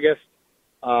and August,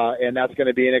 and that's going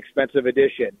to be an expensive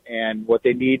addition. And what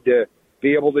they need to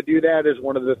be able to do that is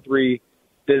one of the 3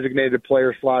 designated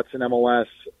player slots in MLS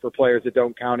for players that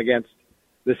don't count against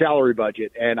the salary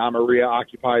budget, and Amarilla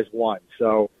occupies one.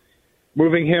 So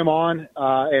moving him on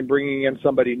and bringing in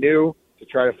somebody new to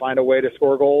try to find a way to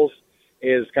score goals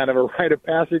is kind of a rite of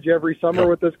passage every summer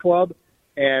with this club.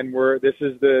 And this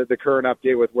is the current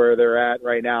update with where they're at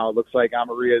right now. It looks like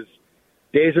Amarilla's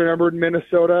days are numbered in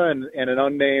Minnesota, and an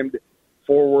unnamed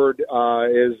forward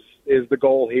is the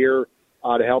goal here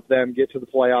to help them get to the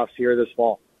playoffs here this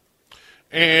fall.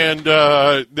 And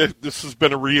this has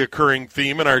been a reoccurring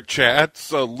theme in our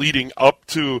chats leading up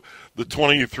to the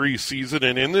 23 season.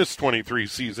 And in this 23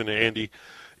 season, Andy,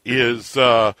 is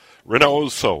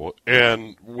Reynoso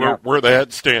and where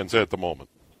that stands at the moment.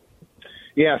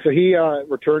 Yeah, so he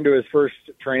returned to his first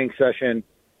training session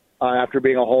after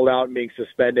being a holdout and being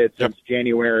suspended since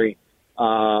January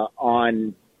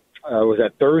on, was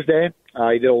that Thursday?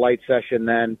 He did a light session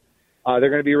then. They're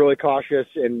going to be really cautious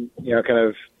and, kind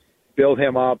of build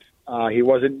him up. He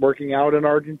wasn't working out in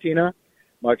Argentina,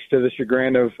 much to the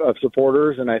chagrin of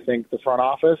supporters and I think the front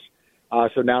office.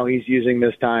 So now he's using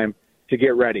this time to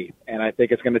get ready, and I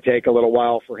think it's going to take a little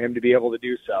while for him to be able to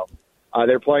do so.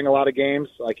 They're playing a lot of games.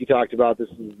 Like you talked about, this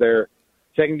is their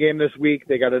second game this week.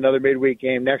 They got another midweek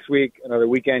game next week, another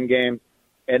weekend game,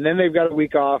 and then they've got a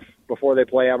week off before they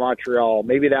play at Montreal.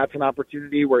 Maybe that's an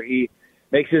opportunity where he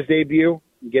makes his debut,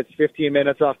 gets 15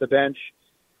 minutes off the bench,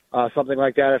 something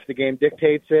like that if the game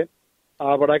dictates it.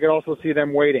 But I could also see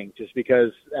them waiting just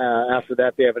because after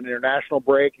that they have an international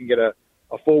break and get a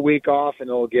full week off, and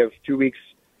it'll give 2 weeks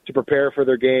to prepare for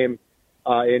their game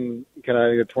in kind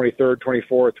of the 23rd,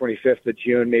 24th, 25th of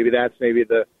June. Maybe that's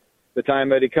the time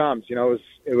that he comes.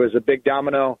 It was a big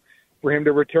domino for him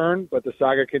to return, but the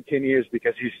saga continues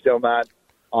because he's still not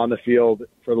on the field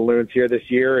for the Loons here this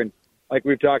year. And like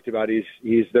we've talked about,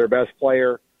 he's their best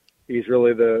player. He's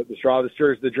really the straw that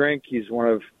stirs the drink. He's one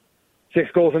of 6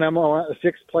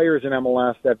 players in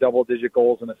MLS that have double-digit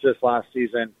goals and assists last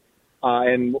season.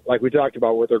 And like we talked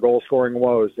about with their goal scoring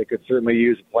woes, they could certainly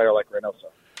use a player like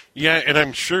Reynoso. Yeah, and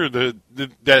I'm sure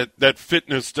that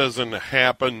fitness doesn't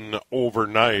happen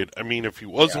overnight. I mean, if he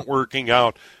wasn't working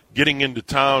out, getting into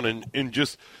town and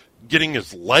just getting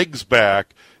his legs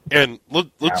back, and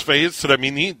let's face it, I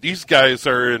mean, these guys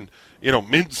are in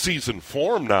mid-season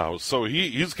form now, so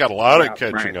he's got a lot of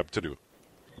catching up to do.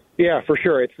 Yeah, for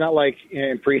sure. It's not like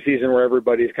in preseason where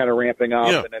everybody's kind of ramping up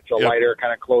and it's a lighter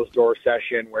kind of closed-door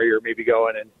session where you're maybe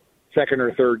going in second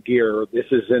or third gear. This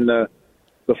is in the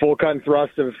full cut and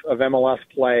thrust of MLS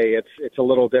play. It's a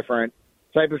little different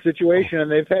type of situation,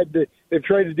 and they've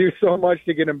tried to do so much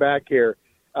to get him back here.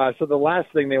 So the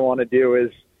last thing they want to do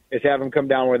is have him come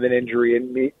down with an injury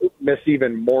and miss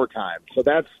even more time. So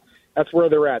that's where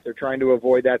they're at. They're trying to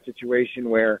avoid that situation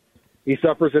where he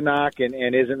suffers a knock and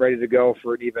isn't ready to go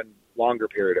for an even longer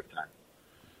period of time.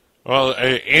 Well,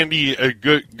 Andy,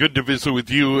 good to visit with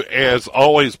you as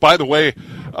always. By the way,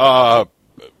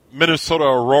 Minnesota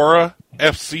Aurora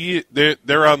FC,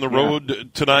 they're on the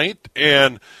road tonight,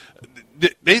 and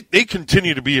they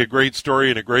continue to be a great story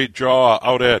and a great draw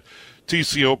out at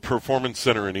TCO Performance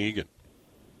Center in Eagan.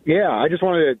 Yeah, I just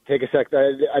wanted to take a sec.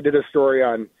 I did a story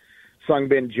on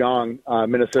Sungbin Jung,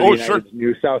 Minnesota United's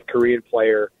new South Korean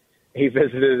player. He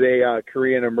visited a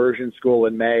Korean immersion school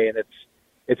in May, and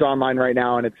it's online right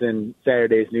now, and it's in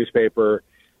Saturday's newspaper.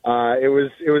 It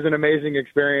was an amazing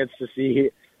experience to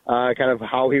see kind of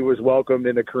how he was welcomed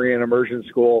in a Korean immersion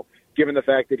school, given the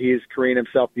fact that he's Korean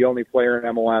himself, the only player in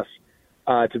MLS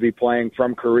to be playing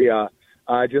from Korea.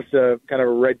 Just a kind of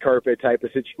a red carpet type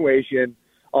of situation.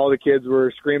 All the kids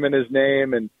were screaming his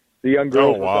name, and the young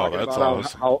girls were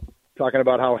talking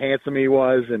about how handsome he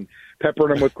was and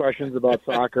peppering him with questions about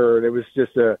soccer. And it was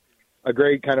just a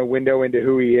great kind of window into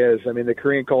who he is. I mean, the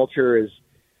Korean culture is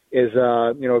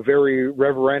very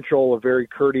reverential, a very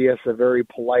courteous, a very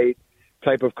polite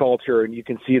type of culture, and you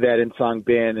can see that in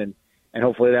Songbin, and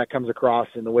hopefully that comes across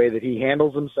in the way that he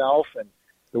handles himself and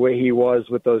the way he was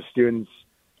with those students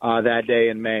that day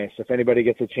in May. So if anybody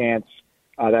gets a chance,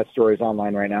 that story is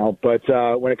online right now. But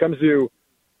when it comes to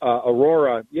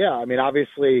Aurora, I mean,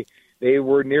 obviously they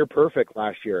were near perfect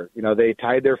last year. They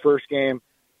tied their first game,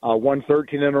 won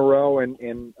 13 in a row,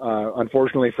 and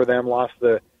unfortunately for them, lost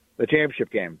the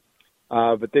championship game.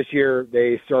 But this year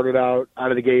they started out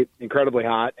of the gate incredibly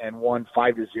hot and won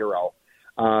 5-0.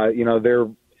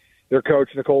 Their coach,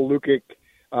 Nicole Lukic,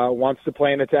 wants to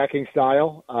play an attacking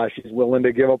style. She's willing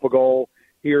to give up a goal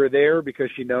here or there because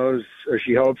she knows or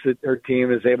she hopes that her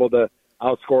team is able to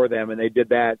outscore them. And they did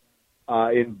that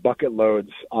in bucket loads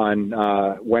on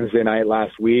Wednesday night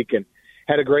last week and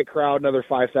had a great crowd, another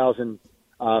 5,000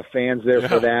 fans there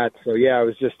for that. So, it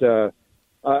was just a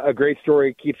great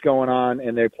story. Keeps going on,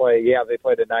 and they play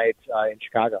tonight in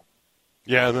Chicago.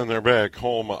 Yeah, and then they're back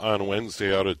home on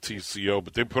Wednesday out at TCO,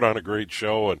 but they put on a great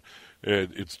show, and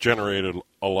it's generated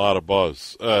a lot of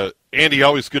buzz. Andy,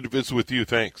 always good to visit with you.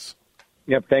 Thanks.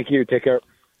 Yep, thank you. Take care.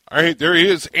 All right, there he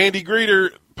is, Andy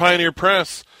Greder, Pioneer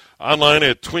Press, online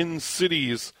at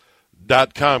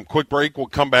twincities.com. Quick break. We'll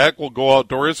come back. We'll go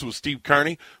outdoors with Steve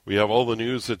Carney. We have all the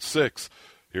news at 6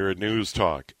 here at News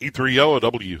Talk. E30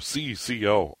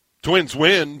 WCCO. Twins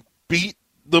win, beat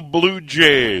the Blue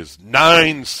Jays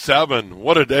 9-7.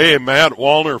 What a day. Matt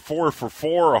Wallner 4 for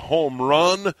 4, a home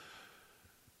run.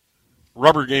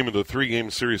 Rubber game of the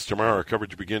 3-game series tomorrow.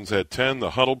 Coverage begins at 10. The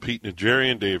Huddle, Pete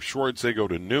Nigerian, Dave Schwartz, they go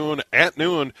to noon. At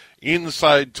noon,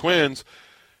 Inside Twins.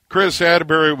 Chris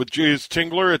Atterbury with Jays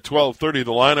Tingler at 12:30.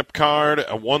 The lineup card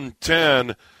at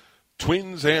 1:10.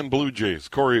 Twins and Blue Jays.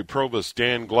 Corey Provis,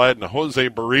 Dan Gladden, Jose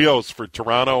Barrios for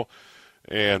Toronto,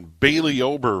 and Bailey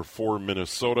Ober for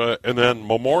Minnesota. And then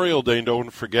Memorial Day,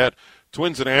 don't forget,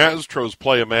 Twins and Astros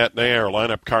play a matinee. Our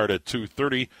lineup card at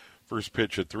 2:30. First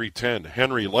pitch at 3:10.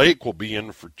 Henry Lake will be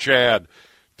in for Chad.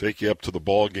 Take you up to the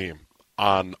ball game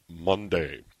on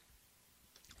Monday.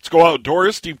 Let's go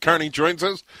outdoors. Steve Carney joins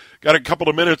us. Got a couple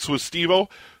of minutes with Steve-O.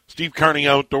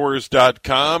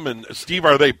 SteveCarneyOutdoors.com. And, Steve,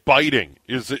 are they biting?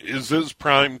 Is this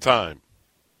prime time?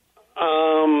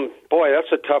 Boy,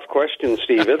 that's a tough question,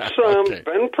 Steve. It's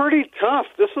been pretty tough.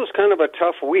 This is kind of a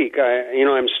tough week.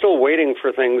 I'm still waiting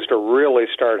for things to really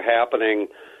start happening.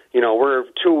 We're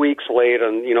 2 weeks late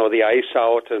on, the ice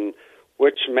out, and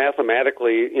which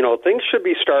mathematically, things should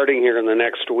be starting here in the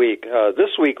next week.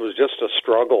 This week was just a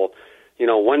struggle.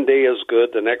 One day is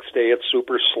good, the next day it's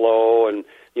super slow, and,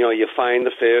 you find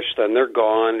the fish, then they're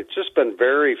gone. It's just been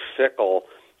very fickle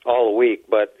all week,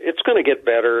 but it's going to get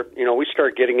better. We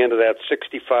start getting into that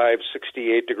 65,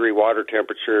 68-degree water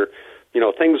temperature,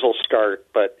 things will start,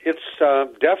 but it's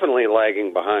definitely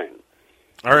lagging behind.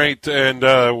 All right, and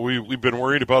we've been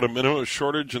worried about a minnow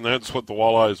shortage, and that's what the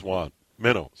walleyes want,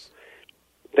 minnows.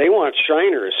 They want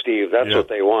shiners, Steve. That's what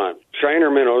they want.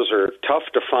 Shiner minnows are tough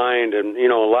to find, and,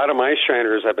 a lot of my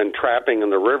shiners I've been trapping in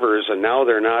the rivers, and now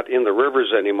they're not in the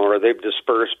rivers anymore. They've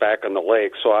dispersed back in the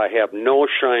lake, so I have no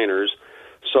shiners.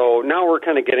 So now we're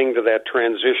kind of getting to that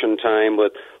transition time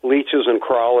with leeches and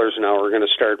crawlers now are going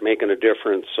to start making a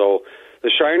difference. So the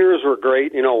shiners were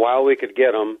great, while we could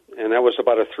get them, and that was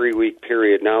about a 3-week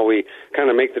period. Now we kind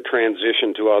of make the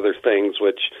transition to other things,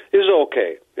 which is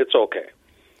okay. It's okay.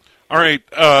 All right,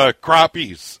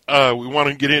 crappies. We want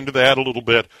to get into that a little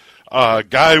bit. Guy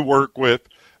I work with,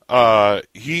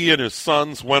 he and his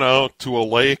sons went out to a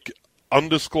lake,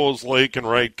 undisclosed lake in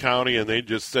Wright County, and they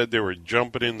just said they were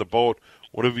jumping in the boat.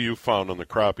 What have you found on the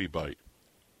crappie bite?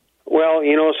 Well,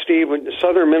 Steve,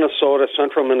 southern Minnesota,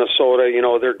 central Minnesota,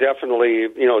 they're definitely,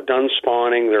 done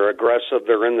spawning. They're aggressive.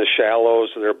 They're in the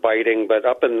shallows. They're biting. But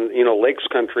up in, lakes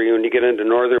country, when you get into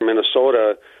northern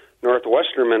Minnesota,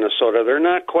 northwestern Minnesota, they're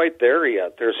not quite there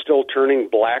yet. They're still turning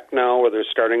black now, where they're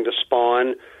starting to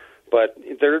spawn, but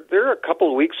they're a couple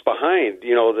of weeks behind,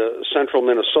 the central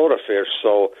Minnesota fish.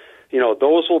 So,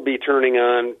 those will be turning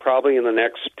on probably in the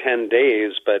next 10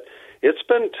 days, but it's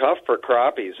been tough for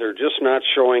crappies. They're just not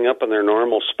showing up in their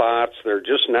normal spots. They're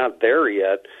just not there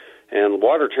yet, and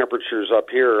water temperatures up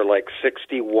here are like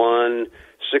 61,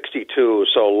 62,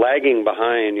 so lagging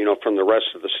behind, from the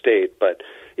rest of the state, but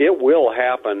it will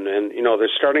happen, and, they're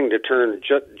starting to turn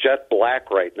jet black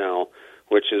right now,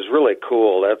 which is really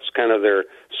cool. That's kind of their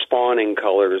spawning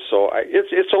colors, so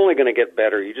it's only going to get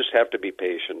better. You just have to be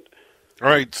patient. All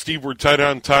right, Steve, we're tight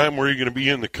on time. Where are you going to be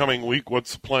in the coming week?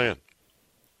 What's the plan?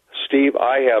 Steve,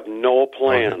 I have no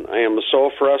plan. I am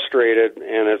so frustrated,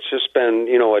 and it's just been,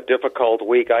 a difficult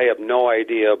week. I have no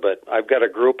idea, but I've got a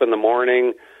group in the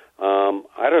morning.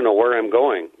 I don't know where I'm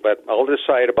going, but I'll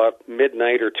decide about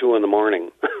midnight or 2 in the morning.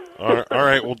 All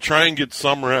right, we'll try and get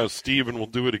some rest, Steve, and we'll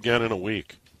do it again in a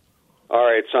week. All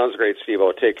right, sounds great,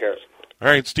 Steve-O. Take care. All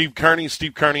right, Steve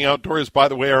Carney Outdoors. By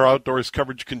the way, our outdoors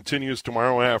coverage continues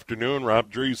tomorrow afternoon.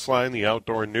 Rob Drieslein, the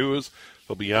Outdoor News.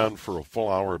 He'll be on for a full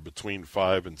hour between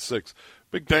 5 and 6.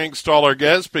 Big thanks to all our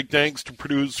guests. Big thanks to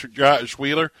producer Josh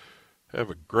Wheeler. Have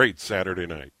a great Saturday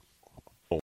night.